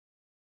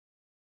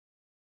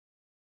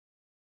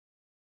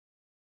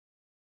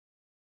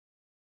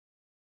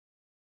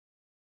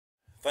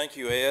Thank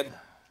you, Ed.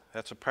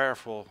 That's a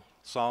powerful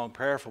song,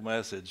 powerful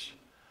message.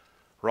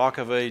 Rock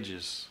of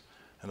Ages.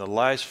 And the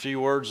last few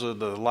words of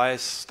the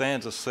last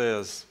stanza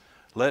says,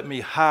 "Let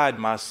me hide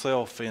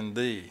myself in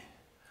thee,"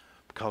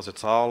 because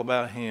it's all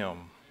about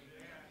him,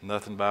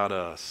 nothing about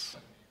us.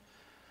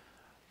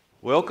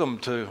 Welcome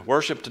to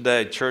worship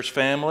today, church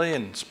family,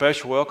 and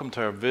special welcome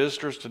to our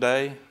visitors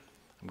today.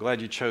 I'm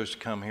glad you chose to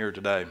come here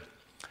today.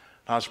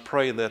 I just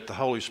pray that the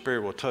Holy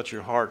Spirit will touch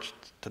your hearts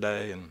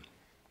today and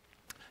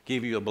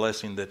give you a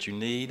blessing that you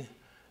need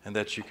and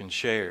that you can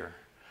share.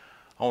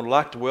 I would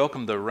like to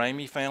welcome the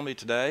Ramey family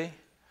today.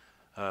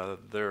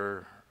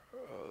 They're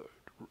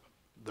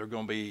going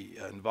to be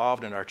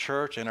involved in our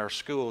church and our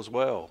school as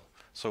well.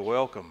 So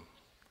welcome.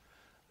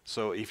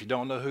 So if you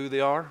don't know who they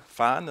are,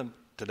 find them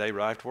today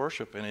right after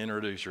worship and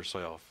introduce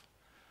yourself.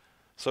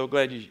 So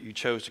glad you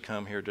chose to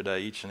come here today,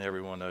 each and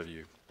every one of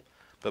you.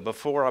 But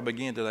before I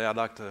begin today, I'd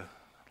like to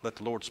let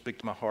the Lord speak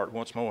to my heart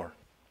once more.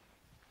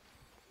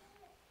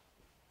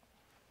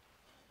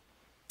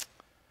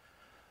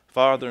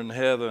 Father in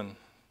heaven,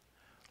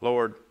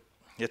 Lord,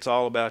 it's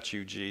all about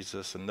you,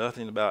 Jesus, and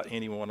nothing about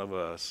any one of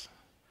us.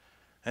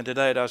 And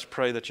today I just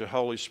pray that your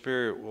Holy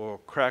Spirit will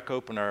crack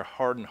open our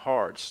hardened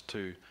hearts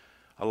to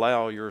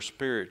allow your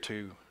Spirit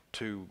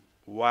to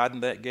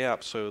widen that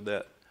gap so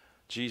that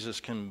Jesus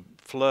can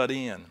flood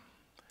in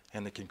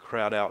and it can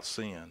crowd out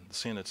sin, the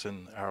sin that's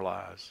in our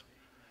lives.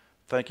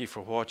 Thank you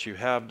for what you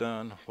have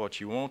done, what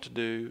you want to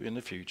do in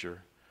the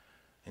future.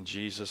 In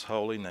Jesus'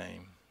 holy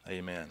name,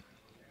 amen.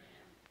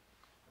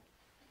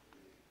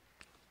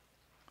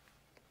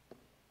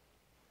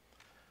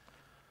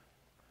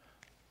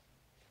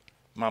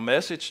 My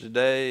message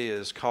today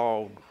is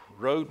called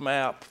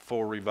Roadmap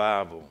for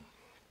Revival.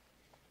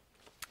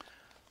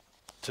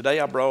 Today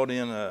I brought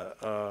in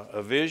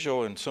a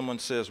visual and someone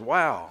says,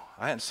 "Wow,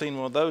 I hadn't seen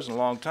one of those in a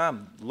long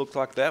time. Looks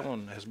like that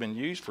one has been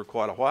used for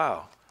quite a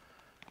while."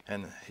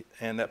 And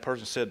that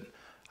person said,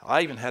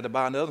 "I even had to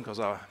buy another one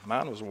because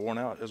mine was worn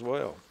out as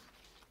well."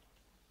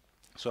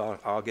 So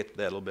I'll get to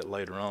that a little bit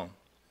later on.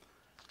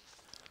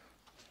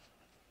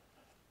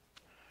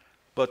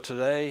 But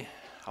today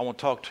I want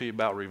to talk to you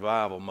about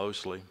revival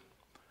mostly.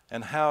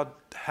 And how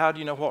do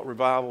you know what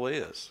revival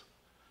is?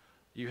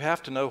 You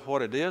have to know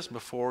what it is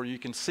before you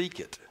can seek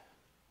it.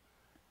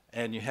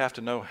 And you have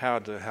to know how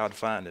to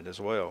find it as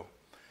well.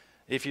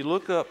 If you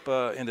look up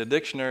in the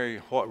dictionary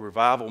what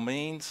revival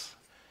means,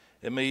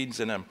 it means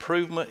an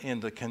improvement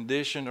in the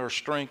condition or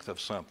strength of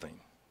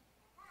something.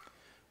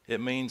 It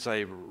means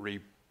a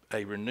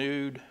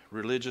renewed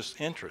religious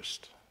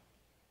interest.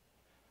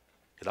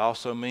 It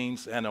also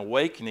means an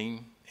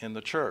awakening in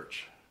the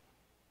church.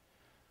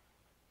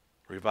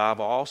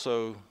 Revival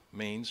also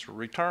means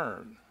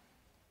return.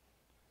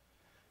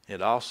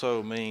 It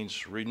also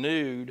means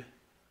renewed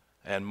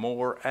and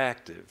more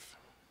active.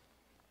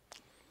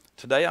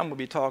 Today I'm going to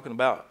be talking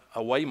about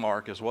a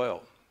waymark as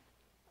well.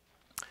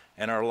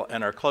 And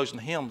our closing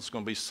hymn is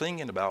going to be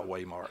singing about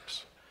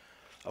waymarks.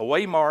 A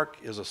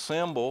waymark is a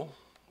symbol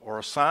or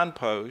a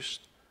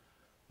signpost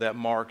that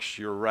marks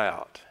your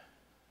route.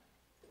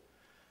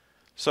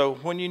 So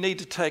when you need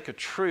to take a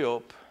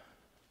trip,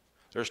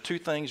 there's two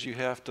things you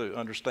have to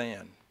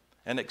understand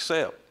and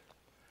accept.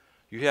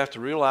 You have to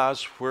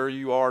realize where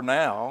you are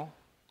now.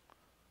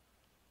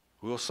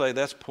 We'll say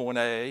that's point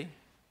A.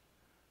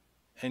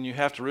 And you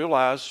have to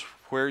realize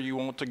where you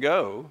want to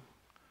go,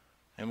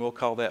 and we'll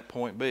call that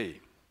point B.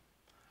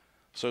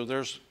 So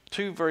there's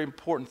two very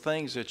important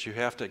things that you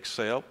have to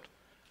accept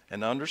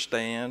and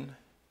understand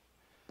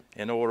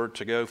in order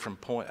to go from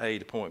point A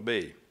to point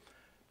B.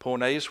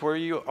 Point A is where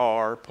you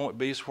are, point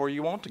B is where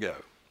you want to go.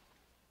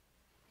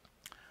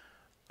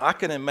 I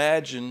can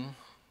imagine,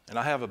 and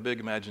I have a big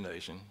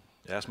imagination,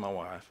 ask my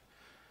wife.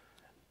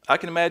 I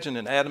can imagine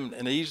in Adam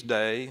and Eve's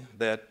day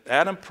that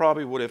Adam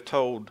probably would have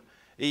told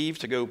Eve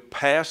to go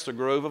past the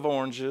grove of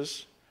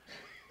oranges,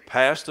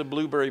 past the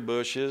blueberry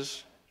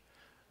bushes,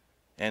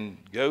 and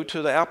go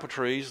to the apple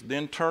trees,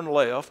 then turn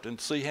left and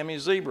see how many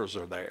zebras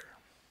are there.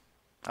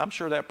 I'm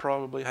sure that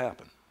probably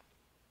happened.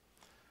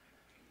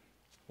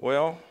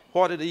 Well,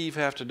 what did Eve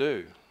have to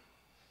do?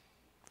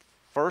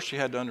 First, she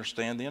had to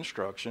understand the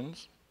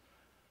instructions.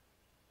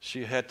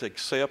 She had to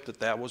accept that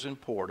that was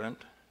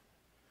important.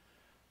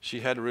 She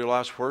had to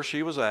realize where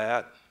she was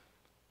at,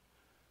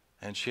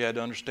 and she had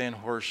to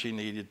understand where she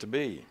needed to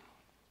be.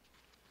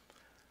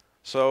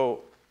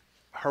 So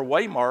her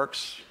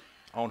waymarks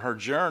on her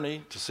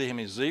journey to see how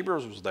many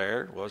zebras was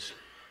there was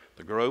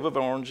the grove of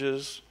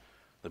oranges,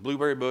 the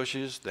blueberry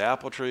bushes, the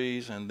apple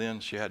trees, and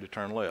then she had to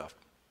turn left.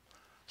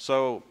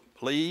 So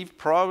Eve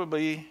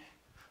probably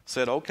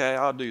said, "Okay,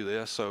 I'll do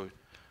this." So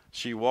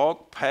she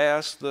walked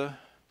past the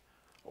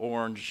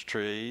orange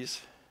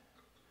trees,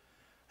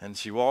 and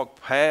she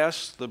walked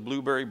past the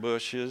blueberry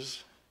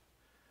bushes,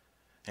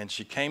 and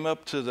she came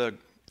up to the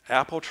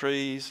apple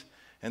trees,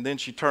 and then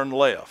she turned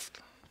left.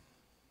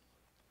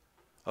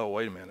 Oh,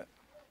 wait a minute.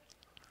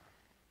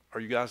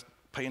 Are you guys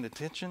paying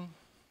attention?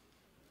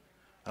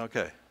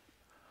 Okay.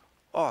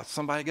 Oh,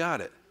 somebody got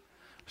it.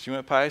 She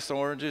went past the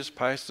oranges,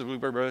 past the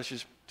blueberry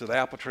bushes, to the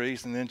apple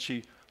trees, and then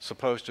she's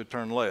supposed to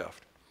turn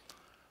left.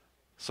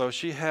 So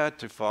she had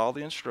to follow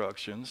the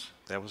instructions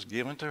that was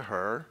given to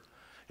her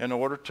in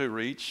order to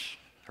reach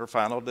her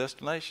final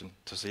destination,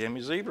 to see how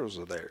many zebras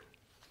are there.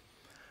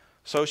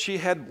 So she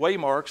had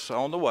waymarks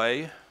on the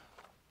way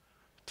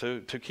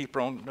to keep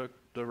her on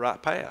the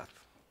right path.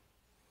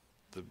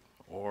 The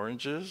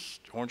orange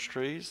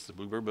trees, the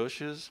blueberry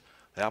bushes,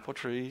 the apple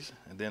trees,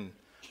 and then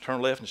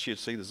turn left and she'd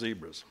see the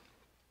zebras.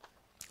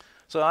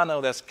 So I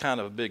know that's kind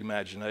of a big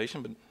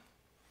imagination, but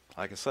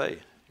like I say,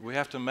 we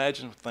have to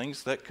imagine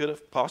things that could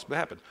have possibly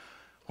happened.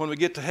 When we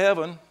get to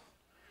heaven,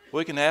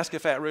 we can ask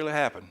if that really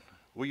happened.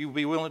 Will you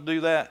be willing to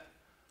do that?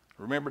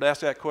 Remember to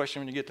ask that question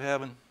when you get to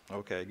heaven?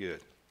 Okay,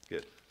 good.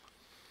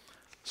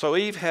 So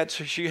Eve had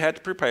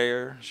to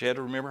prepare. She had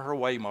to remember her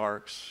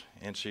waymarks,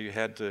 and she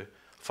had to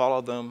follow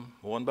them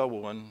one by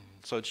one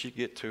so that she could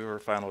get to her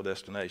final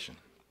destination.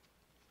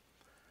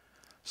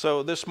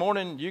 So this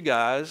morning, you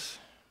guys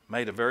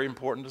made a very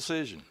important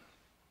decision.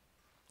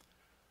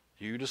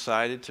 You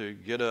decided to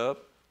get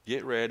up,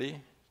 get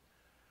ready,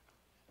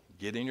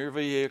 get in your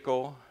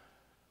vehicle,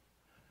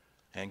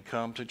 and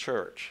come to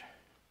church.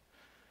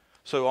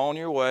 So on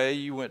your way,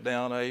 you went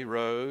down a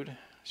road.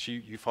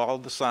 You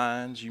followed the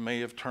signs. You may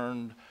have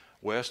turned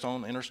west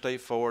on Interstate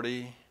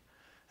 40,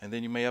 and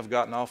then you may have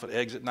gotten off at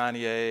exit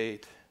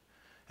 98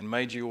 and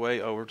made your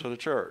way over to the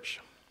church.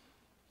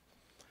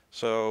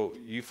 So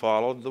you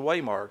followed the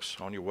waymarks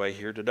on your way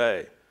here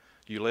today.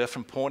 You left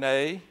from point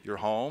A, your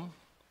home,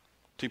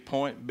 to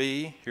point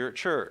B, here at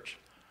church.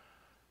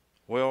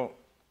 Well,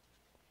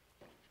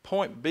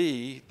 point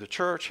B, the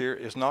church here,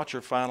 is not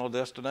your final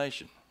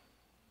destination.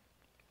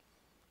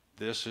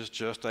 This is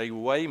just a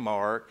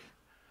waymark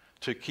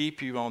to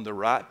keep you on the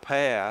right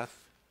path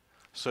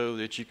so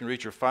that you can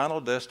reach your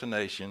final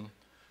destination,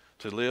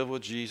 to live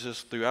with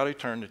Jesus throughout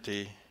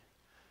eternity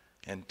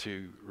and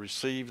to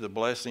receive the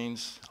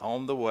blessings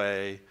on the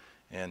way.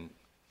 And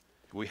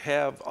we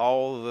have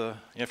all the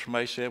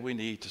information that we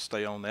need to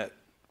stay on that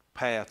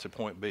path to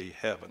point B,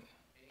 heaven.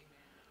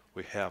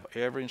 We have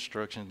every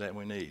instruction that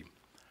we need.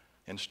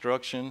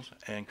 Instructions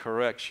and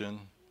correction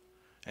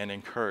and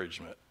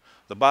encouragement.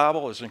 The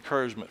Bible is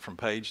encouragement from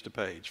page to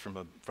page, from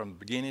the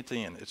beginning to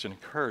end. It's an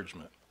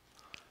encouragement.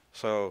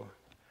 So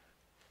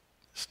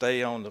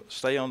stay on the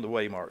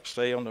waymark.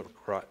 Stay on the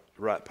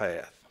right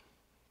path.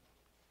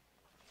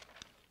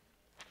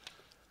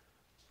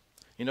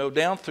 You know,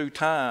 down through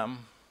time,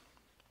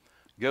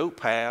 goat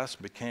paths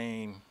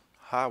became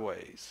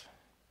highways.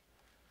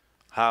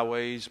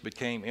 Highways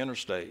became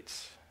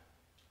interstates.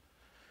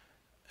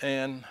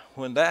 And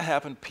when that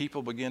happened,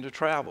 people began to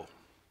travel.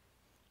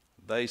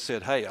 They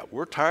said, hey,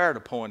 we're tired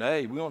of point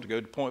A. We want to go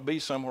to point B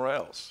somewhere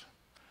else.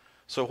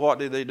 So what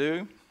did they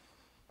do?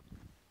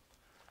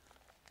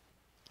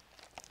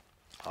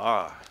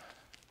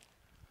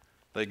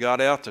 They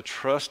got out the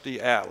trusty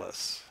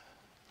atlas.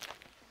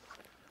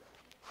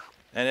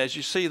 And as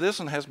you see, this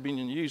one has been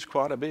used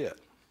quite a bit.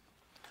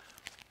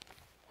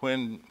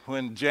 When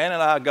Jan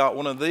and I got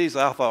one of these,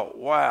 I thought,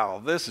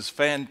 wow, this is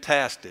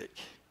fantastic.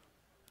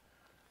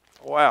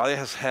 Wow, it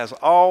has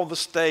all the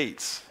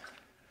states,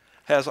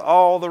 has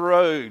all the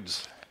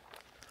roads.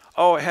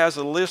 Oh, it has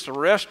a list of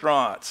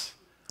restaurants.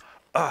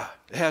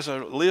 It has a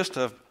list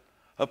of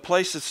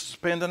places to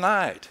spend the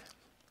night.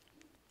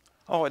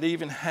 Oh, it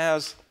even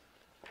has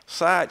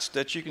sights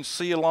that you can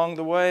see along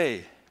the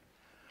way.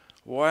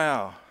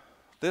 Wow,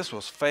 this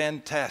was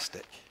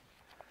fantastic.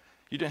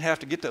 You didn't have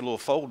to get that little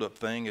fold-up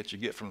thing that you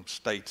get from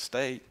state to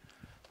state.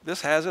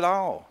 This has it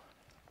all.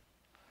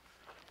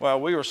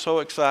 Well, we were so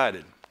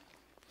excited.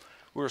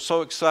 We were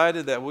so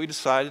excited that we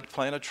decided to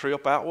plan a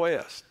trip out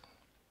west.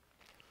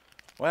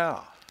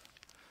 Wow.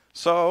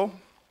 So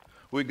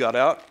we got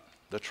out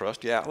the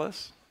trusty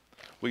atlas.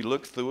 We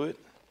looked through it.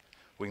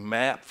 We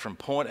mapped from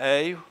point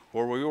A,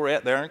 where we were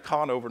at there in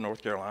Conover,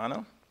 North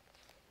Carolina,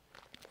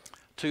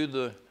 to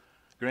the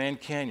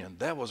Grand Canyon.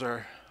 That was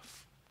our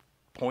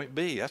point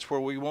B. That's where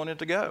we wanted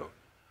to go.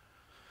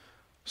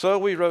 So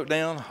we wrote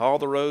down all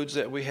the roads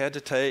that we had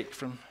to take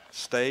from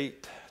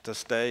state to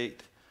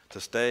state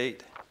to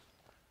state.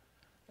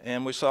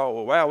 And we saw,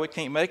 well, wow, we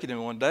can't make it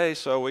in one day.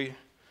 So we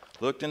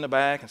looked in the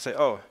back and said,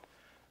 oh,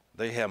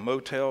 they have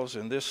motels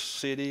in this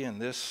city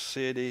and this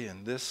city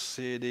and this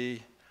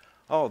city.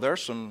 Oh,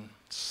 there's some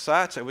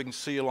sights that we can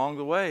see along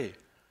the way.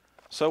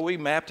 So we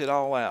mapped it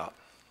all out.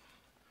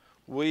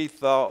 We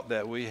thought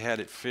that we had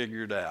it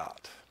figured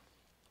out.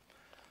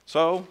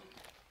 So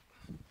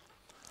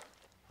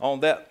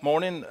on that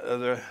morning,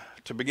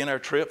 to begin our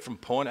trip from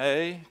point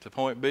A to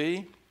point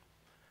B,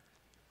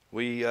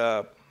 we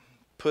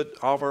put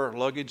all of our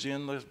luggage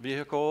in the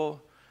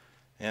vehicle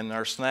and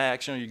our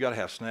snacks. You know, you got to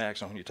have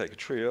snacks when you take a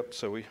trip,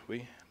 so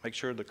we make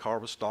sure the car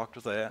was stocked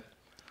with that.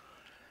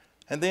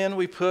 And then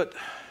we put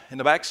in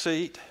the back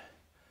seat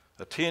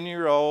a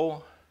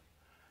 10-year-old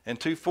and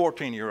two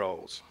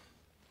 14-year-olds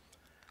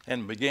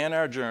and began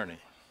our journey.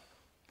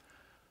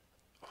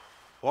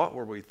 What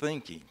were we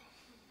thinking?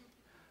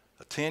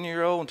 A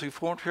 10-year-old and two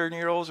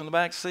 14-year-olds in the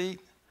back seat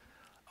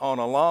on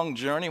a long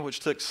journey which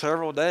took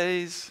several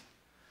days?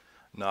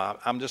 No,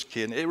 I'm just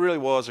kidding. It really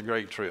was a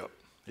great trip.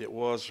 It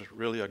was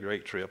really a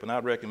great trip. And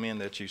I'd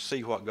recommend that you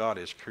see what God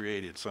has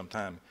created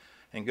sometime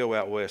and go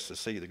out west to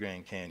see the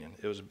Grand Canyon.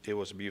 It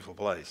was a beautiful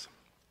place.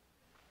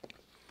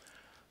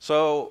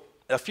 So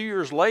a few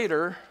years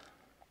later,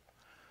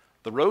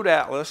 the road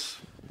atlas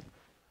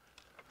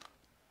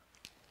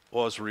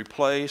was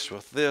replaced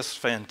with this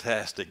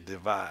fantastic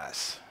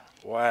device.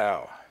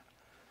 Wow.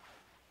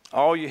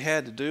 All you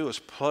had to do was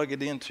plug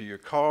it into your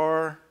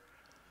car,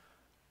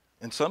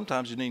 and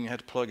sometimes you didn't even have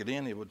to plug it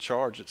in, it would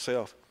charge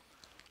itself.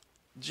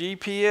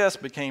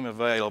 GPS became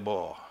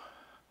available.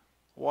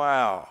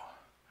 Wow.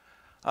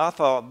 I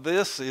thought,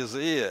 this is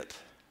it.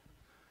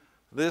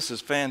 This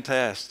is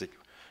fantastic.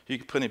 You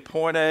can put in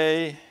point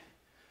A,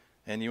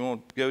 and you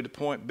want to go to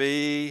point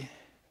B,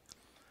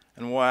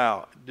 and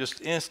wow,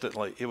 just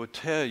instantly it would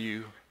tell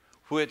you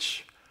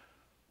which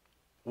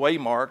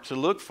waymark to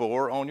look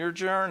for on your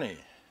journey.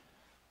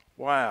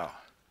 Wow.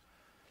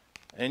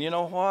 And you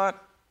know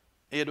what?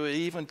 It would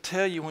even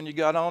tell you when you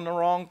got on the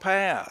wrong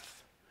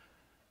path.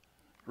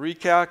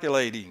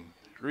 Recalculating.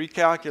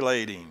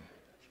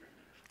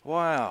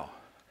 Wow.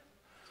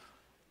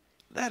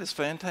 That is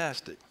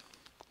fantastic.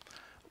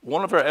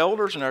 One of our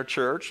elders in our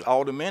church,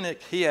 Alden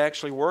Minnick, he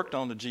actually worked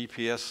on the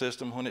GPS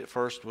system when it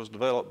first was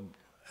developed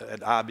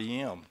at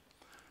IBM.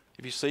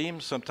 If you see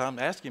him sometime,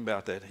 ask him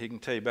about that. He can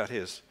tell you about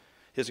his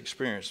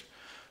experience.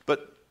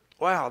 But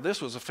wow,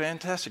 this was a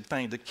fantastic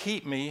thing to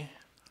keep me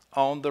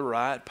on the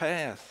right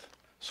path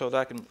so that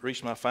I can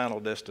reach my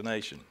final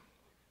destination.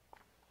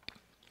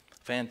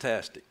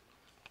 Fantastic.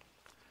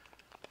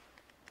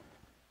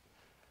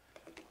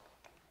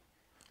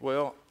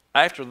 Well,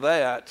 after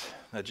that,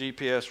 the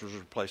GPS was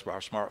replaced by our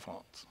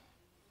smartphones.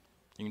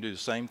 You can do the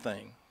same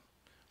thing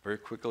very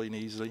quickly and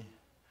easily,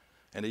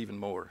 and even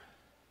more.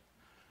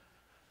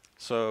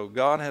 So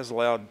God has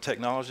allowed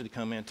technology to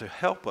come in to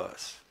help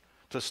us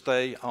to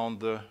stay on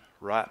the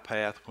right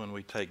path when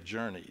we take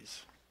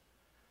journeys.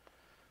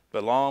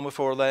 But long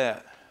before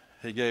that,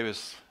 He gave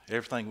us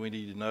everything we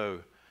need to know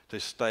to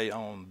stay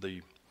on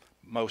the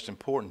most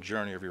important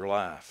journey of your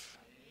life.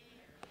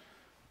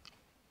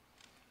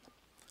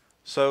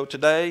 So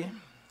today,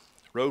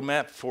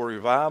 roadmap for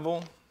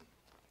revival.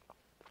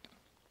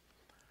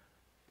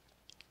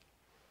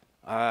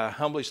 I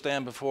humbly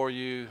stand before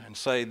you and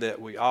say that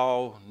we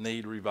all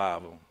need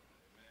revival.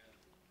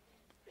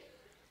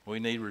 We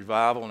need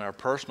revival in our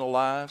personal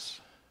lives.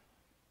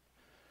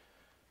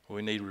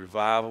 We need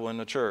revival in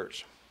the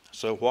church.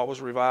 So what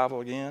was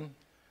revival again?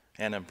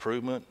 An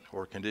improvement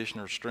or condition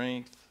of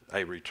strength,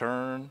 a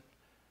return,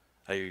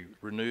 a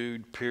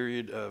renewed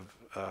period of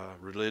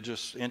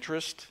religious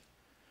interest,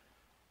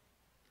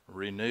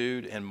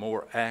 renewed and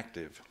more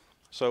active.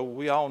 So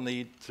we all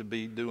need to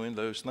be doing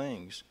those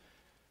things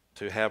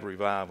to have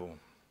revival.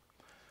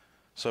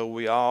 So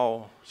we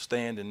all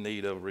stand in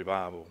need of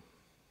revival.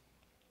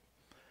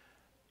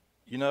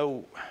 You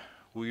know,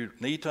 we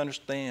need to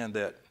understand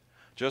that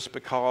just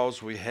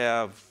because we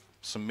have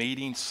some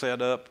meetings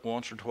set up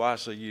once or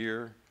twice a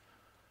year,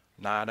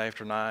 night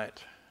after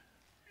night,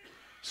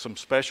 some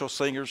special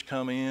singers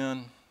come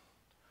in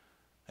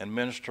and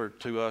minister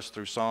to us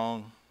through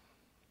song.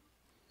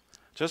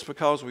 Just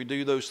because we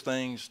do those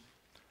things,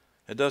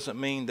 it doesn't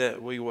mean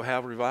that we will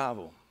have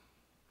revival.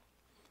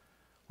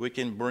 We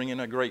can bring in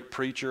a great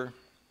preacher,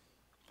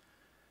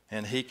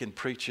 and he can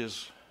preach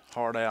his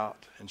heart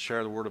out and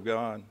share the Word of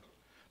God.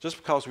 Just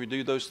because we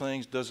do those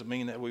things doesn't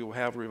mean that we will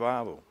have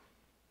revival.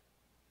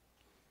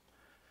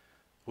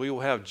 We will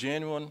have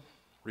genuine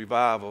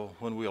revival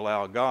when we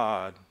allow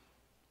God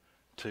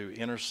to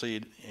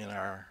intercede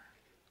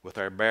with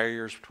our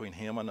barriers between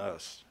Him and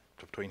us.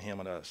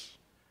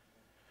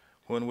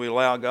 When we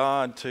allow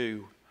God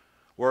to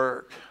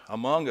work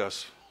among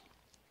us,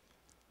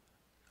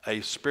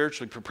 a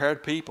spiritually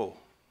prepared people,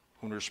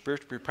 when we're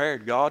spiritually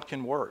prepared, God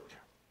can work.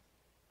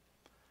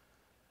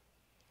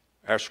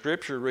 Our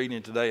scripture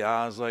reading today,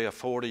 Isaiah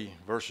 40,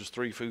 verses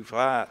 3 through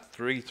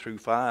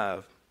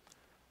 5,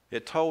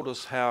 it told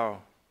us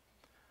how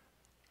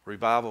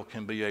revival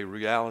can be a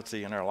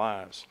reality in our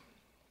lives.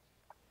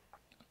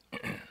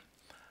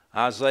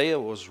 Isaiah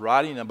was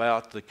writing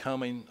about the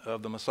coming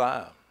of the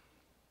Messiah.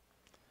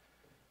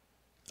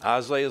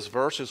 Isaiah's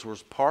verses were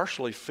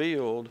partially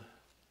filled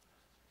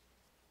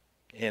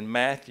in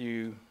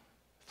Matthew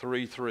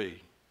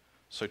 3:3.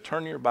 So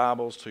turn your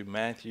Bibles to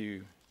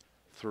Matthew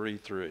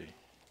 3:3.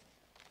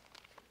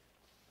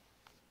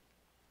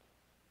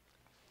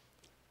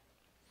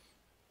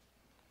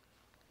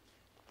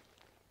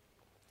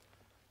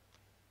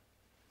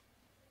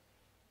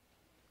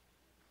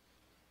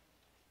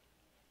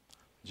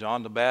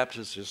 John the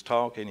Baptist is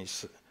talking.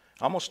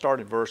 I'm going to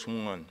start at verse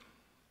 1.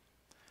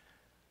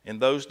 In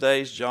those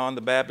days, John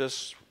the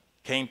Baptist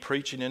came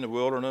preaching in the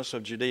wilderness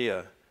of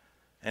Judea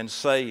and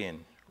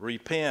saying,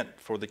 Repent,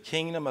 for the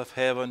kingdom of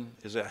heaven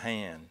is at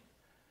hand.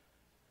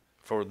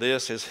 For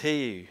this is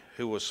he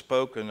who was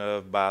spoken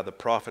of by the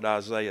prophet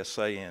Isaiah,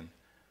 saying,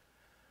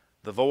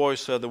 The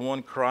voice of the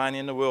one crying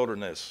in the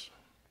wilderness,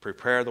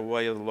 Prepare the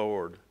way of the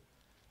Lord,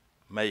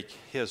 make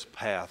his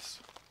paths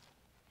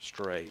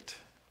straight.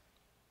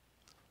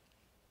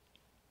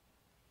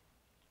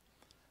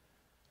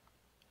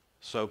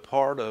 So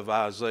part of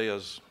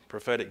Isaiah's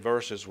prophetic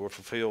verses were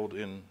fulfilled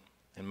in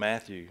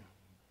Matthew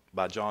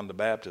by John the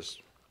Baptist.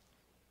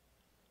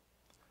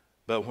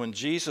 But when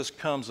Jesus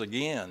comes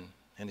again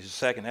in his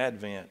second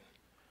advent,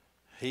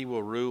 he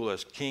will rule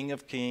as King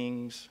of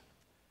Kings,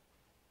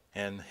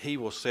 and he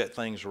will set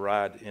things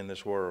right in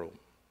this world.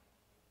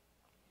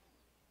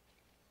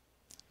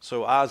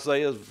 So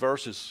Isaiah's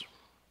verses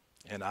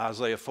in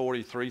Isaiah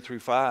 43 through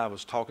 5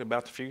 was talking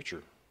about the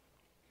future.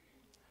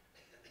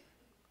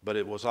 But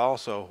it was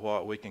also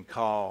what we can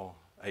call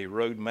a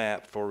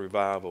roadmap for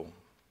revival.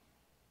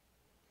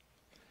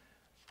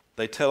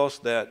 They tell us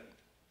that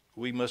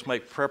we must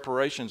make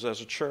preparations as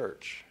a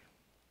church.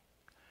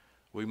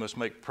 We must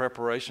make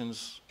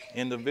preparations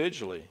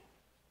individually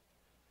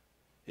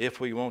if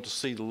we want to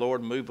see the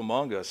Lord move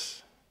among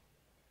us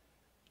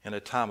in a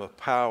time of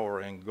power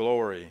and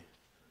glory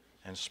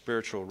and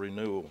spiritual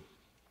renewal.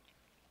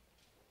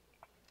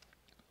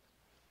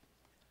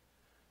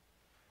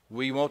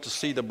 We want to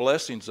see the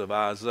blessings of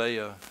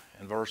Isaiah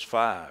in verse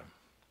 5.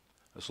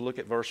 Let's look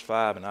at verse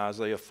 5 in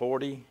Isaiah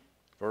 40,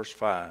 verse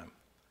 5.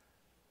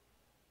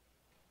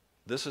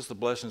 This is the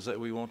blessings that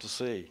we want to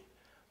see.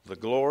 The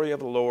glory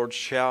of the Lord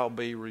shall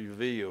be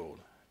revealed,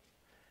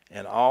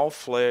 and all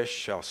flesh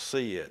shall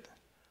see it,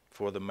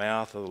 for the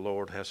mouth of the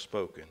Lord has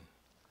spoken.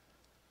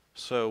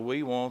 So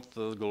we want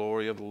the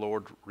glory of the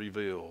Lord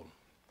revealed.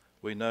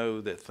 We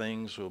know that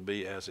things will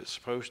be as it's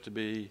supposed to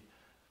be.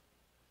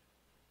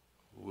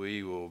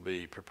 We will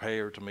be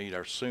prepared to meet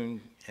our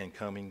soon and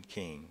coming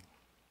King.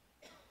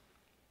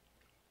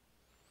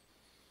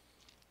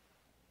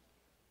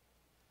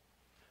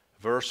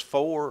 Verse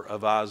 4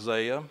 of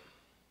Isaiah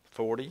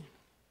 40.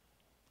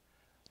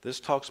 This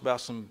talks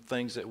about some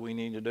things that we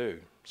need to do,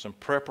 some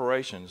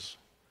preparations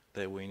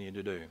that we need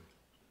to do.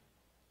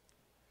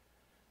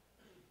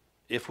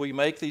 If we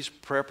make these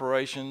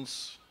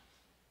preparations,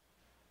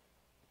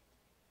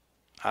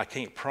 I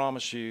can't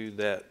promise you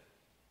that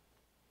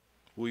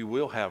we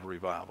will have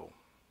revival.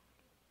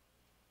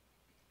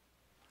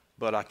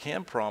 But I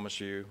can promise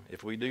you,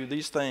 if we do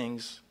these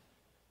things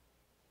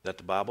that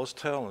the Bible is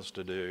telling us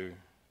to do,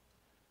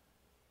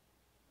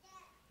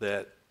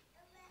 that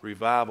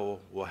revival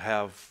will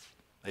have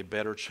a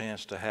better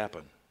chance to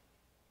happen.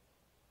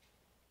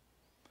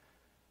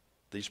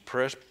 These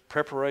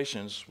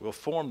preparations will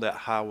form that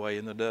highway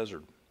in the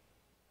desert.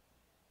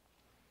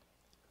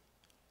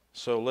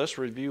 So let's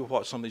review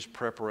what some of these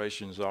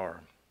preparations are.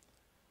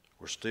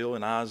 We're still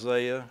in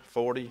Isaiah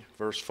 40,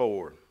 verse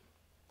 4.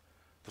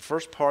 The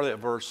first part of that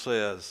verse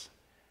says,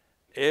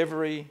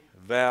 "Every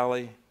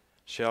valley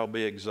shall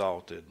be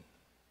exalted."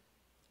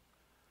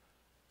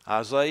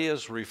 Isaiah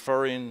is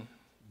referring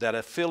that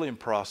a filling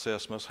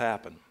process must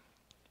happen.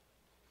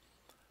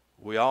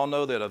 We all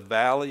know that a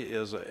valley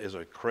is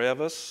a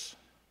crevice.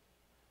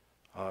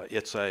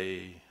 It's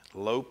a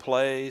low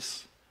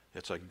place.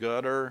 It's a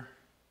gutter.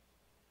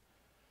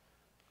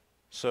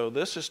 So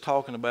this is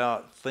talking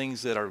about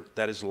things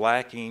that is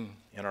lacking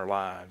in our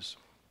lives.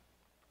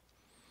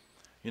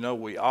 You know,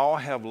 we all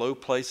have low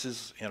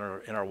places in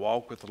our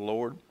walk with the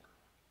Lord.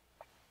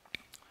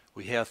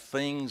 We have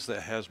things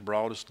that has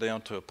brought us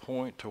down to a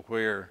point to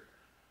where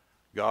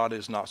God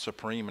is not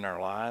supreme in our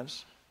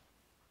lives.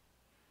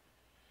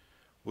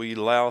 We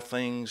allow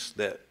things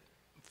that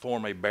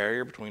form a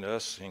barrier between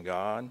us and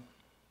God.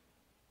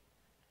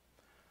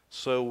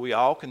 So we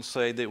all can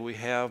say that we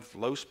have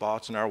low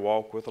spots in our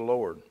walk with the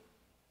Lord.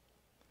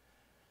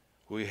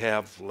 We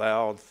have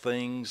allowed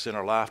things in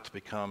our life to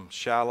become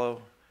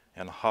shallow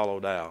and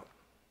hollowed out.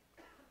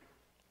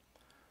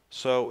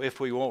 So if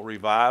we want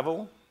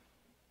revival,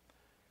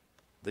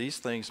 these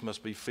things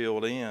must be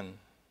filled in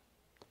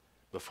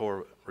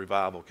before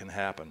revival can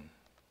happen.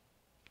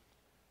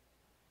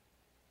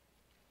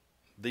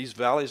 These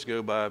valleys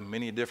go by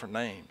many different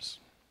names.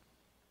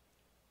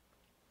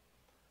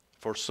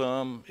 For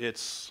some,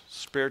 it's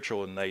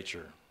spiritual in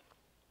nature.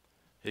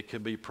 It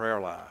could be prayer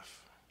life.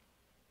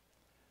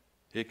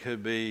 It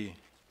could be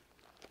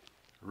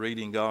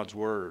reading God's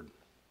Word.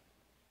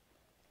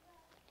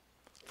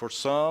 For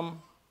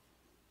some,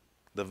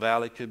 the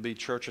valley could be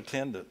church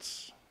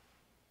attendance.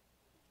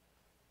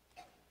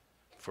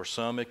 For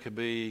some, it could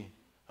be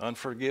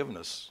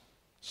unforgiveness,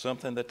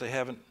 something that they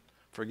haven't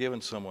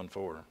forgiven someone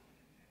for.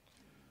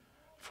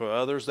 For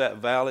others, that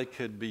valley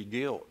could be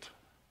guilt,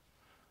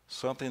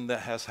 something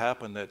that has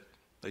happened that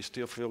they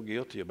still feel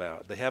guilty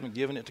about. They haven't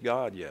given it to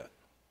God yet.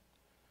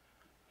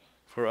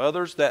 For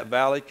others, that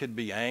valley could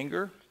be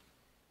anger.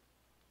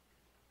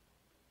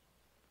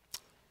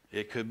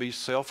 It could be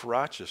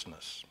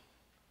self-righteousness.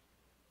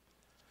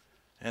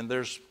 And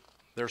there's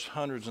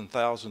hundreds and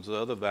thousands of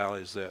other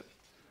valleys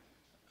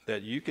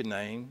that you can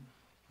name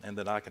and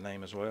that I can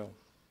name as well.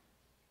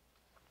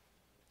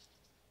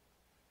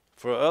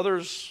 For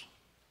others,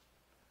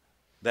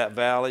 that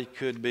valley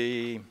could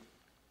be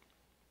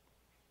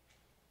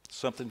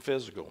something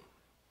physical.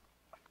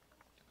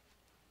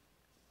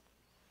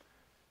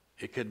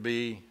 It could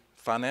be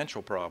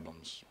financial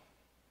problems.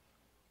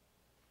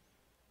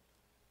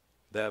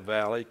 That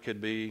valley could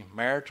be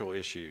marital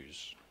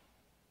issues.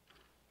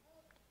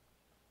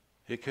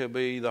 It could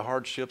be the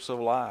hardships of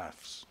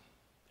life,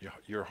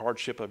 your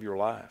hardship of your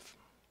life.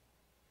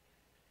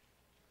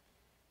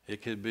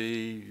 It could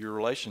be your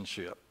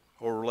relationship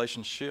or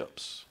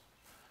relationships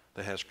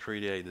that has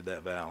created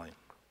that valley.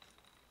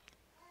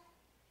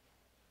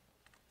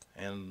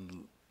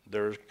 And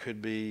there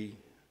could be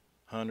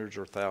hundreds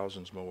or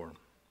thousands more.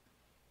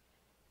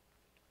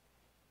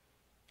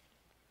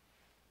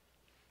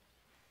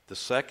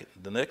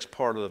 The next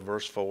part of the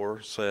verse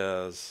 4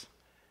 says,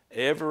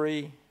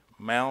 every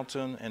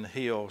mountain and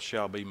hill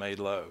shall be made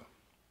low.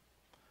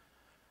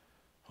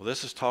 Well,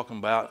 this is talking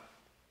about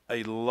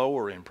a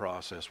lowering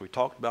process. We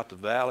talked about the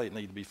valley, it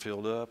needs to be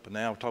filled up, and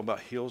now we're talking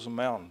about hills and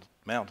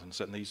mountains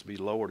that needs to be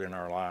lowered in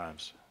our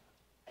lives.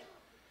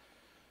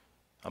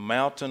 A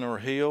mountain or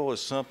hill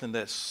is something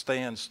that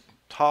stands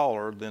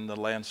taller than the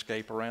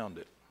landscape around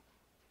it.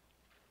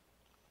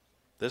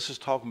 This is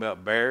talking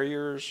about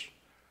barriers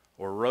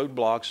or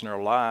roadblocks in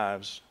our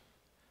lives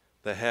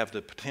that have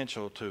the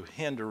potential to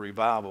hinder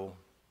revival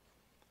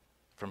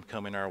from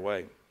coming our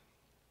way.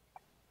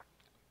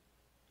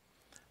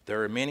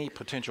 There are many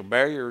potential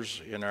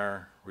barriers in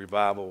our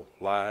revival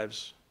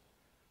lives,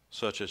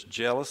 such as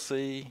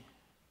jealousy,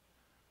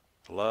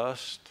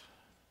 lust,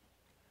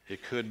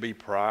 it could be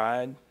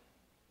pride,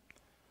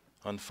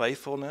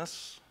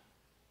 unfaithfulness,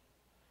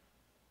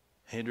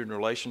 hindering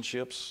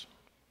relationships.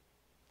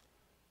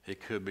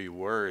 It could be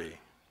worry.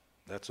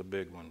 That's a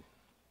big one.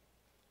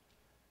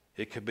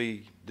 It could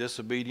be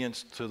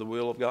disobedience to the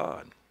will of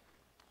God.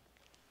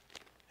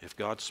 If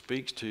God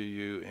speaks to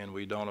you and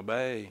we don't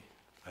obey,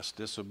 that's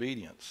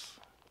disobedience.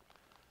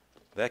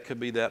 That could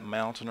be that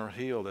mountain or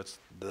hill that's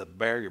the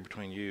barrier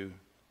between you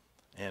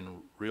and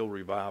real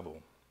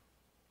revival.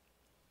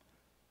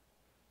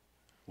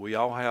 We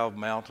all have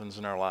mountains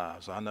in our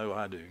lives. I know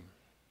I do.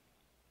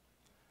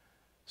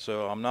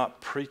 So I'm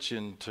not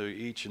preaching to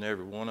each and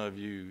every one of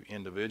you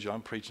individually.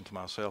 I'm preaching to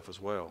myself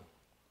as well.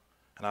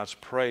 And I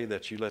just pray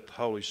that you let the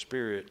Holy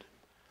Spirit,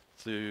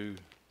 through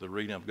the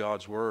reading of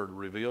God's Word,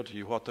 reveal to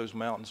you what those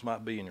mountains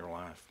might be in your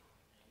life.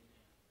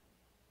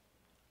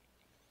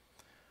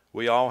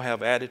 We all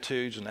have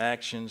attitudes and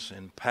actions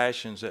and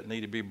passions that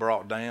need to be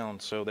brought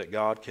down so that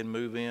God can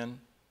move in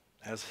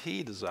as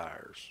He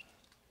desires.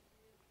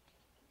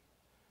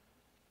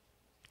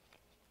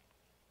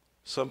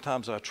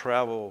 Sometimes I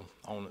travel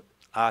on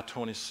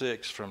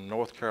I-26 from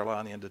North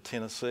Carolina into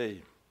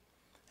Tennessee.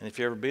 And if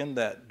you've ever been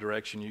that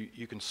direction,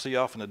 you can see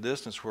off in the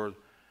distance where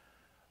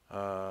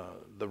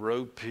the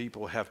road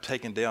people have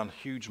taken down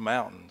huge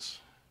mountains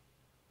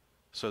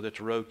so that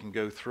the road can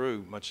go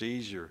through much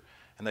easier.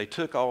 And they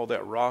took all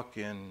that rock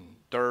and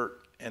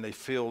dirt and they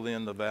filled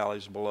in the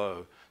valleys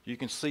below. You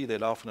can see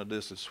that off in the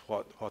distance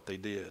what they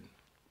did.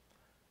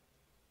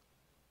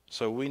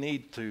 So we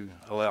need to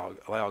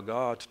allow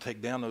God to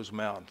take down those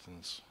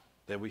mountains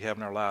that we have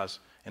in our lives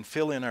and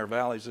fill in our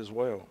valleys as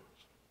well.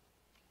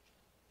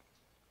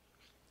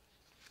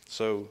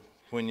 So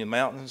when the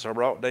mountains are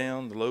brought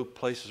down, the low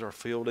places are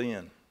filled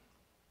in.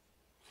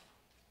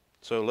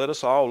 So let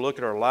us all look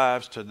at our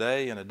lives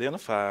today and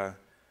identify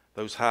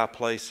those high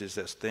places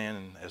that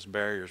stand as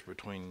barriers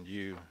between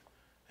you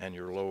and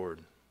your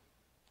Lord.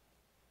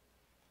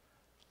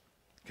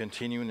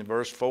 Continuing in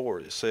verse 4,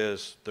 it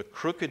says, the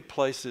crooked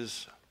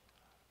places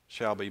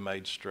shall be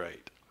made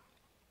straight.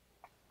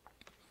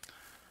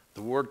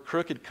 The word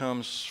crooked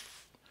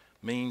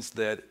means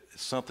that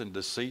it's something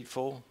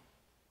deceitful.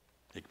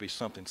 It could be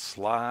something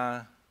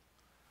sly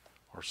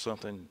or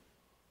something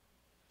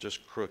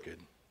just crooked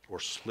or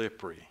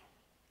slippery.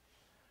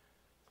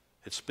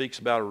 It speaks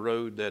about a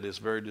road that is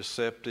very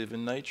deceptive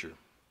in nature.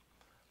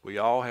 We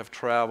all have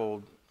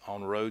traveled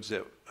on roads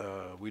that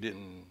we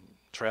didn't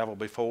travel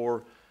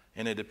before,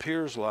 and it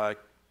appears like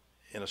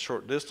in a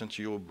short distance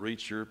you'll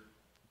reach your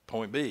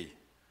point B.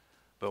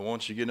 But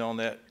once you get on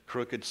that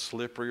crooked,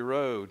 slippery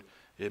road,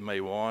 it may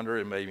wander,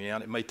 it may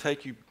meander, it may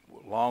take you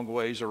long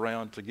ways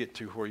around to get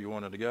to where you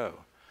wanted to go.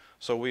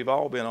 So we've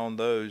all been on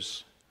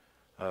those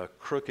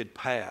crooked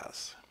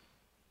paths.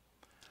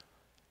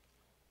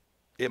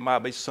 It might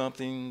be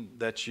something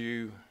that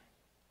you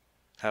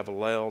have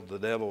allowed the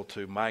devil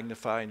to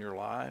magnify in your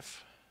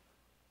life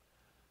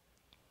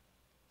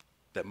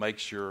that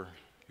makes your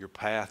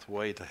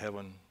pathway to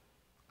heaven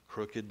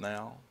crooked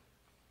now.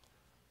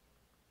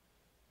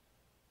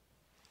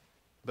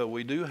 But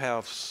we do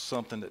have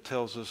something that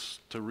tells us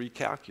to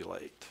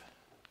recalculate.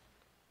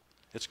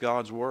 It's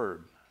God's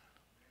Word.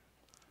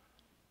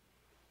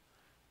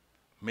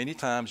 Many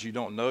times you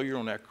don't know you're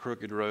on that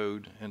crooked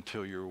road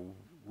until you're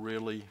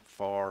really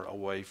far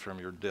away from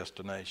your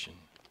destination.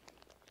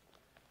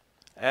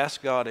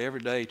 Ask God every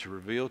day to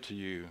reveal to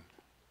you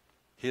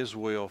His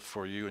will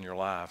for you in your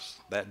lives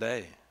that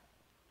day.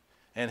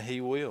 And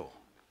He will.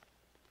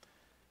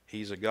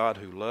 He's a God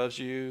who loves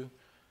you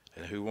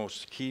and who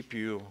wants to keep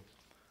you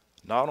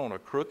not on a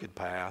crooked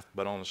path,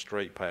 but on a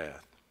straight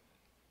path.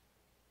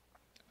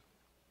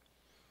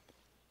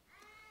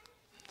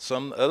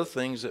 Some other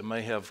things that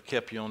may have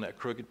kept you on that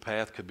crooked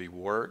path could be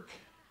work.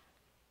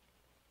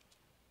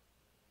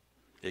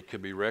 It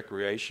could be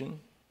recreation.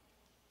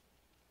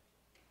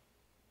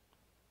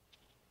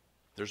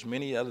 There's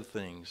many other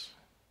things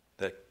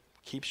that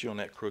keeps you on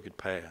that crooked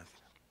path.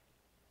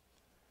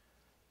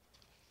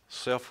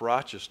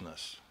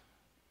 Self-righteousness.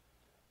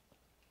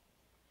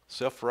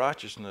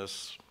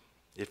 Self-righteousness,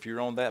 if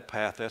you're on that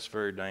path, that's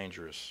very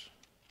dangerous.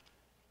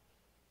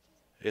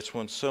 It's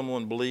when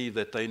someone believes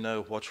that they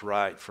know what's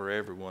right for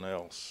everyone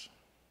else.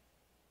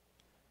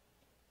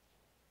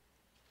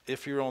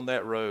 If you're on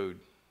that road,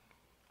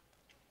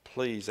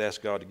 please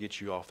ask God to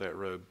get you off that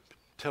road.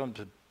 Tell Him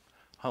to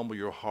humble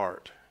your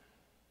heart.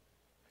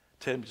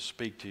 Tell Him to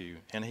speak to you,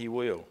 and He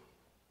will.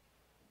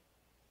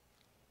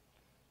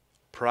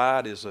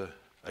 Pride is a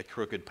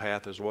crooked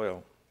path as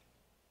well.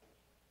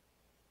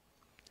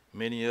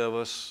 Many of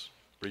us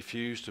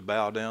refuse to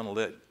bow down and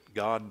let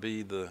God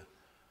be the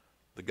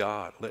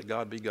God. Let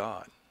God be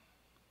God.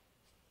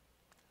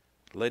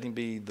 Let Him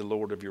be the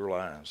Lord of your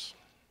lives,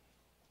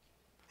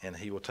 and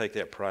He will take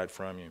that pride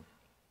from you.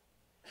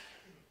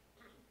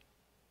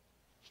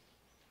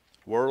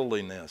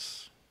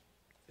 Worldliness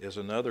is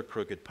another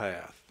crooked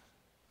path.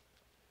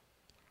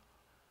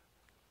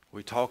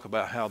 We talk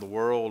about how the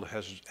world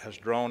has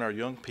drawn our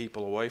young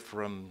people away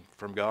from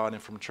God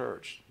and from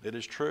church. It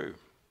is true.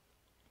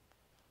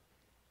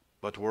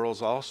 But the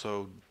world's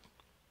also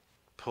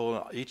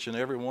pulling each and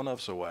every one of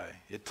us away.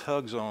 It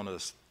tugs on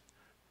us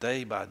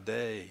day by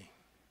day.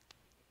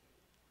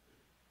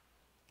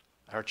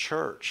 Our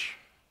church,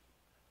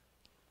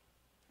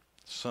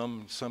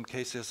 some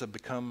cases have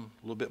become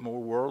a little bit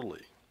more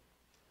worldly.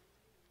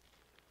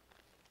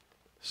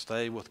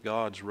 Stay with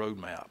God's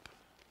roadmap.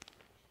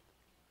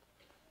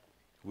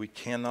 We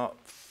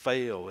cannot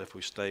fail if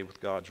we stay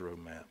with God's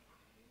roadmap.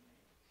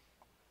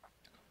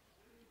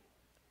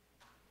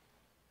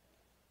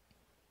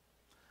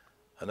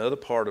 Another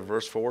part of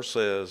verse 4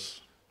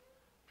 says,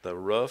 the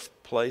rough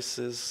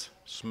places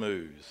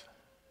smooth.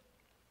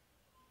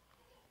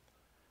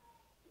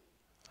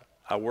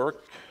 I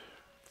work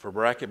for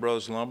Brackett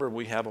Brothers Lumber.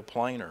 We have a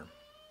planer.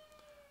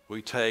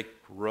 We take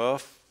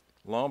rough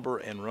lumber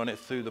and run it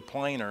through the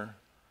planer,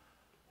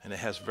 and it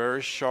has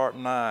very sharp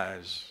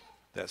knives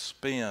that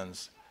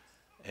spins,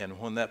 and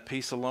when that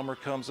piece of lumber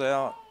comes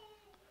out,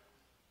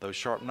 those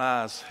sharp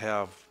knives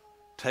have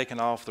taken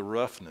off the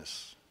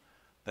roughness.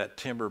 That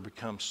timber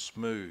becomes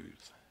smooth.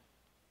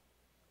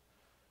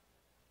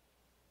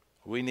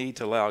 We need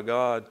to allow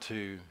God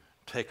to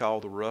take all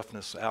the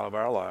roughness out of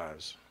our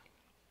lives.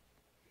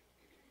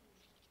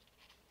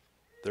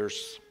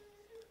 There's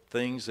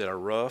things that are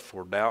rough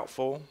or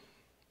doubtful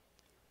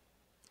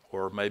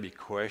or maybe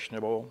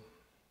questionable.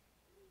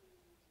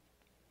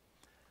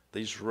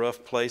 These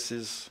rough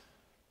places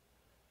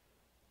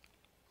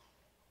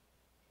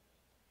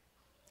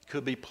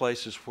could be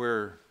places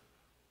where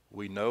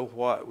we know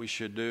what we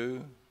should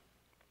do,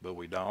 but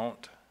we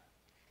don't.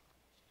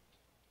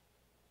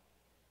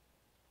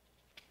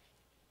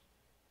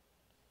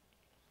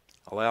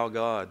 Allow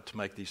God to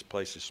make these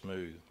places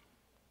smooth.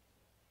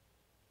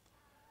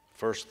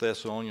 1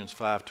 Thessalonians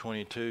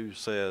 5:22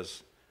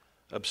 says,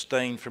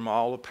 abstain from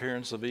all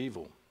appearance of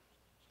evil.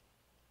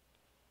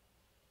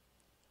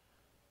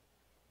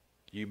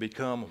 You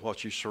become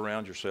what you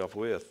surround yourself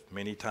with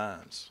many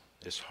times.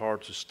 It's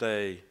hard to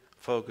stay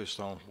focused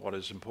on what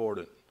is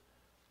important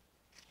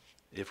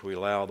if we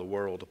allow the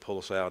world to pull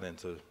us out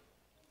into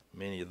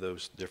many of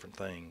those different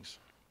things.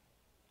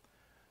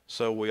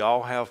 So we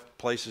all have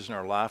places in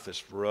our life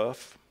that's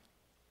rough.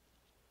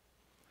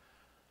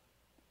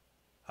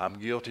 I'm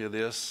guilty of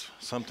this.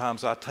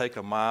 Sometimes I take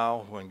a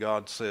mile when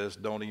God says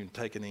don't even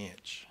take an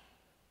inch.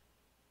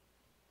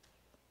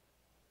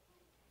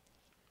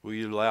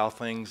 We allow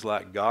things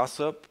like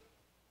gossip,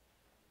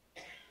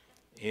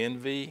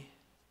 envy,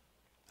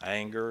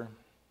 anger,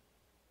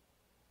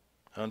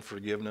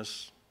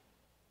 unforgiveness,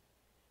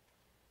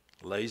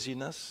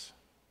 laziness,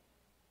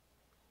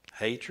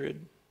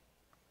 hatred,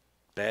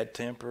 bad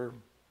temper,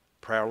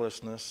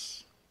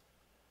 prayerlessness,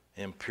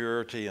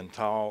 impurity in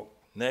talk,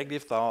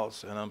 negative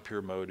thoughts, and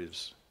impure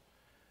motives.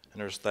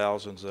 And there's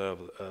thousands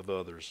of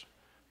others.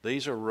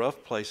 These are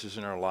rough places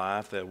in our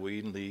life that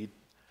we need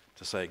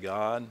to say,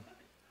 God,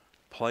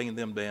 plane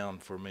them down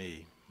for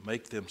me.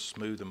 Make them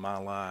smooth in my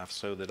life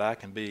so that I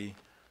can be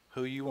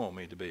who you want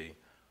me to be,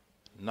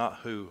 not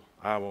who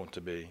I want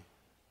to be.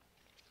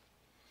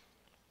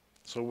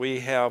 So we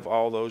have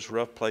all those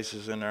rough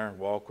places in our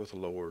walk with the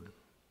Lord.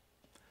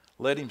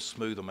 Let Him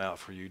smooth them out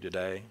for you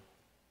today.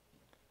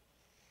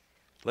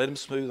 Let Him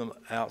smooth them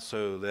out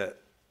so that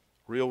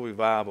real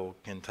revival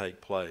can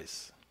take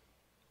place.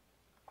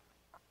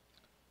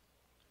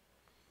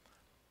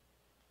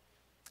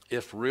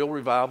 If real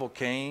revival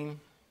came,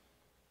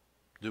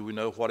 do we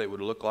know what it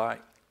would look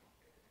like?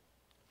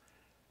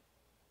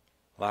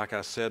 Like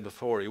I said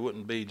before, it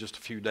wouldn't be just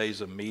a few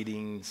days of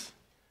meetings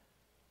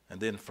and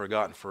then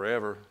forgotten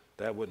forever.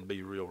 That wouldn't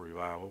be real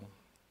revival.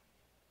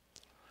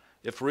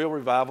 If real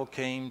revival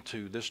came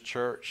to this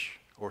church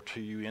or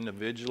to you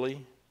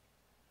individually,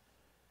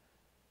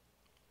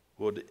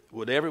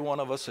 would every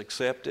one of us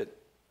accept it?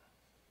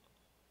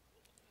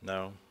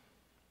 No.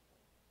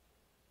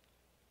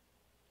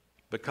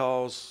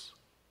 Because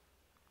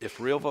if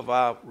real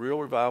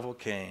revival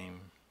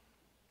came,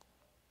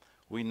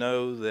 we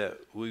know that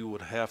we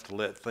would have to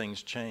let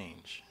things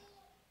change.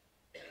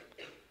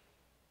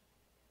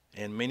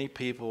 And many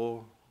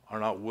people are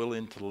not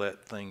willing to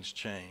let things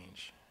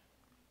change.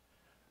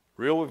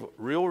 Real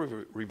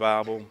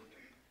revival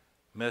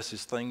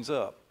messes things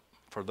up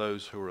for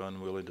those who are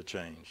unwilling to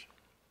change.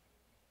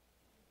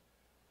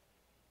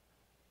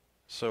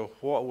 So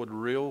what would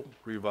real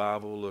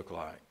revival look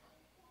like?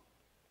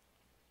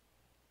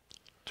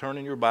 Turn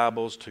in your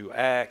Bibles to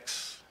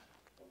Acts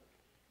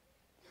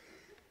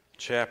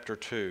chapter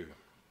 2.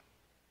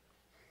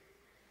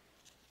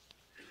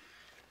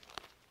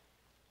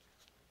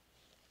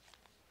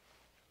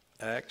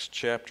 Acts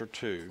chapter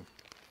 2.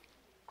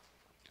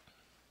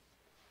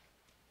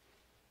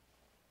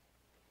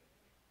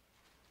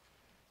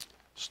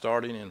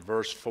 Starting in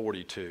verse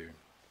 42.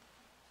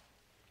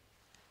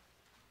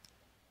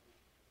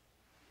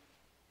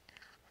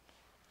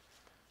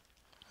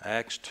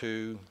 Acts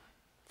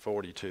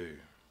 2:42.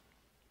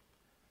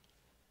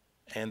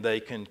 And they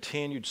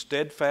continued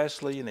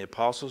steadfastly in the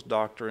apostles'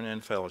 doctrine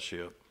and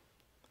fellowship,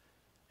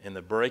 in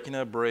the breaking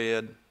of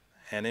bread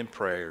and in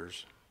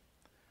prayers.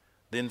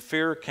 Then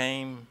fear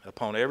came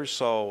upon every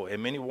soul,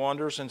 and many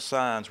wonders and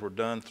signs were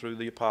done through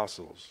the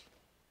apostles.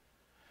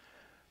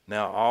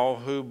 Now all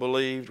who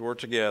believed were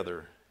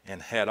together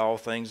and had all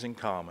things in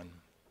common,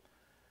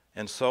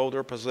 and sold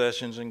their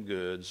possessions and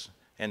goods,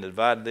 and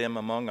divided them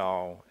among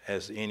all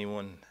as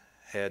anyone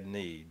had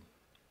need.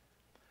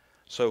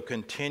 So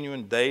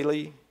continuing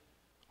daily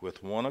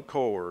with one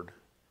accord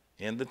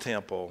in the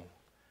temple,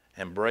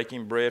 and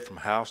breaking bread from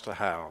house to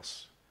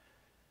house,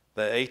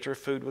 they ate their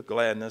food with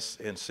gladness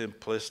and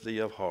simplicity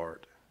of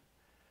heart,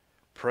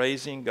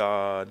 praising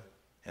God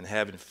and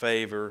having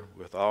favor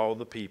with all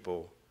the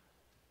people.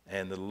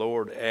 And the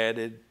Lord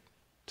added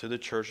to the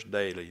church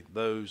daily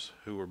those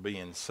who were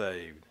being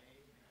saved.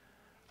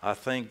 I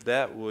think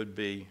that would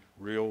be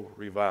real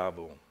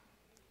revival.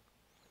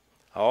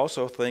 I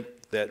also think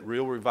that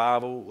real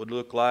revival would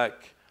look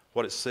like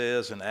what it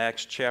says in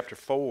Acts chapter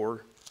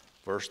 4,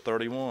 verse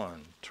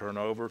 31. Turn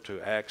over to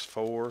Acts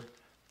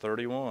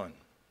 4:31.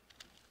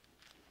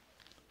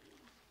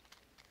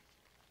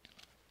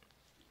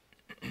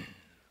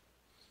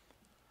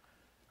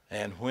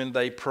 And when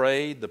they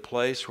prayed, the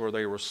place where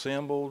they were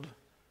assembled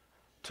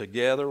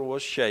together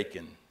was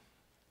shaken,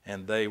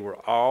 and they were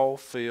all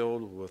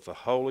filled with the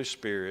Holy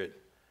Spirit,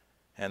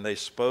 and they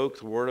spoke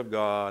the word of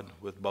God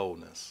with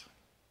boldness.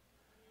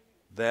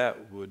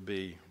 That would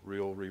be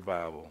real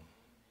revival.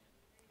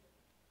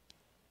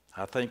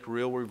 I think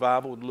real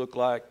revival would look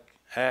like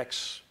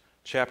Acts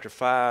chapter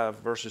 5,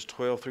 verses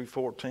 12 through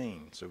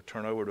 14. So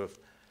turn over to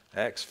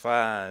Acts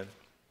 5,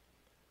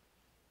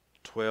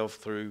 12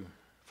 through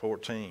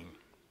 14.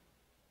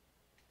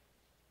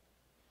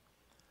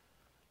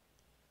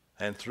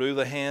 And through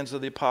the hands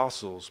of the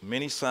apostles,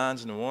 many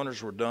signs and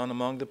wonders were done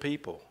among the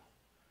people.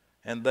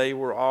 And they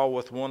were all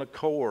with one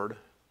accord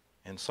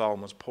in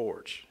Solomon's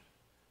porch.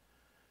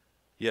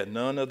 Yet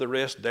none of the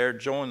rest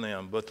dared join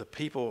them, but the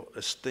people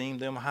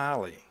esteemed them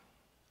highly.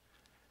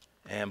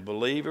 And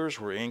believers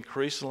were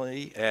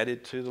increasingly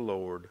added to the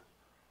Lord,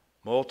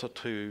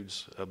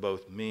 multitudes of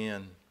both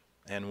men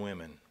and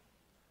women.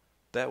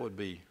 That would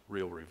be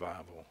real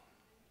revival.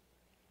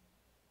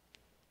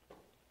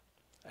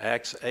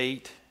 Acts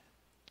 8.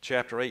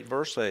 Chapter 8,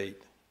 verse 8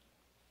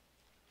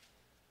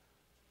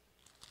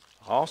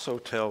 also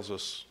tells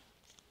us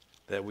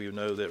that we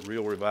know that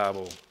real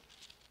revival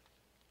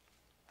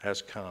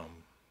has come.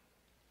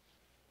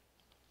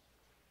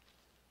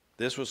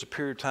 This was a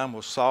period of time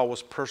where Saul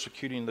was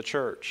persecuting the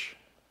church.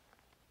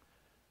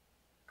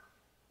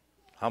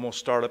 I'm going to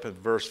start up at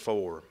verse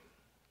 4.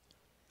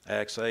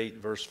 Acts 8,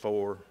 verse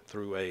 4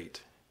 through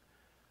 8.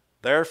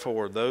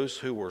 Therefore, those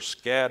who were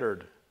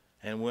scattered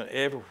and went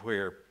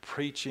everywhere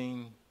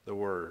preaching the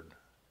word.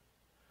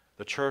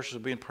 The church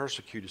was being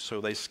persecuted,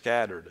 so they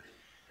scattered.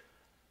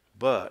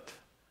 But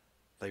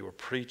they were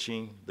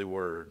preaching the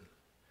word.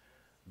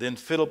 Then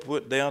Philip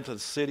went down to the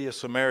city of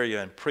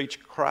Samaria and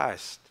preached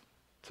Christ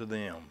to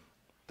them.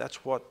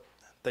 That's what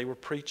they were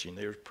preaching.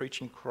 They were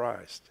preaching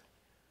Christ.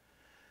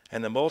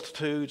 And the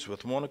multitudes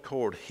with one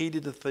accord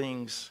heeded the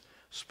things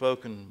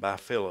spoken by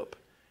Philip,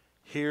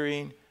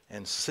 hearing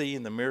and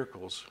seeing the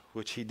miracles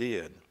which he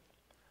did.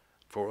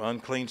 For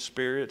unclean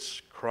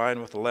spirits,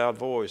 crying with a loud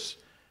voice,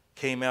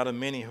 came out of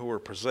many who were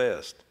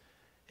possessed,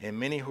 and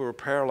many who were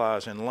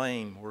paralyzed and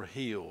lame were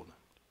healed.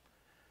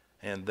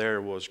 And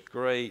there was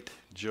great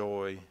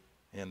joy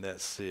in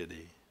that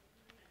city.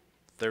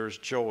 There is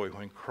joy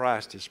when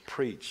Christ is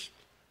preached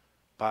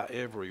by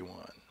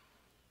everyone.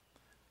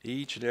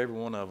 Each and every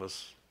one of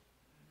us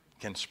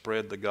can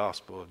spread the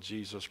gospel of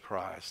Jesus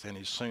Christ and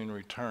his soon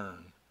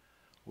return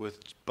with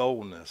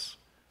boldness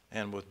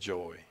and with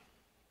joy.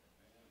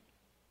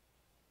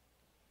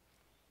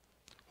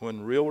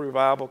 When real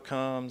revival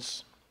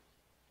comes,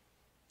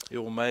 it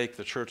will make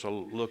the church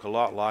look a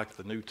lot like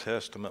the New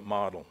Testament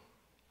model.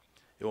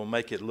 It will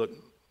make it look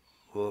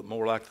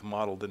more like the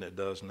model than it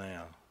does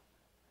now.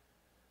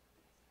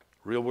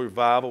 Real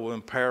revival will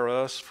empower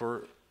us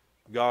for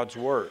God's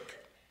work.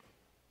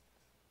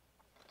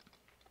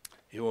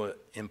 It will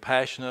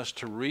impassion us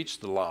to reach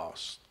the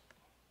lost.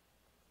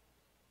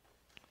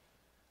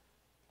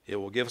 It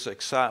will give us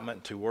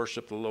excitement to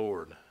worship the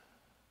Lord.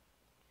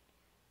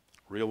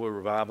 Real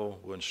revival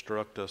will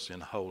instruct us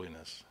in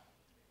holiness.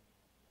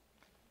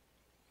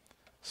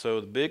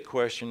 So the big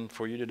question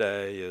for you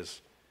today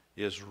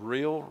is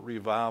real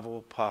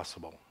revival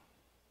possible?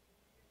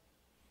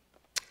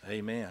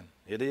 Amen.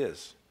 It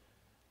is.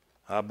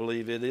 I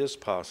believe it is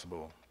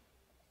possible.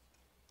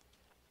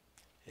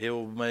 It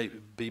will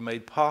be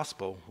made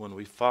possible when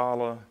we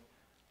follow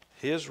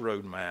His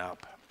roadmap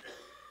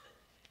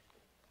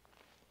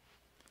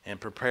and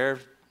prepare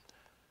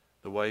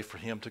the way for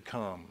Him to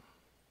come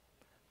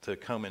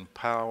in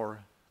power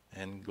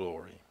and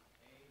glory.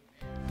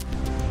 Amen.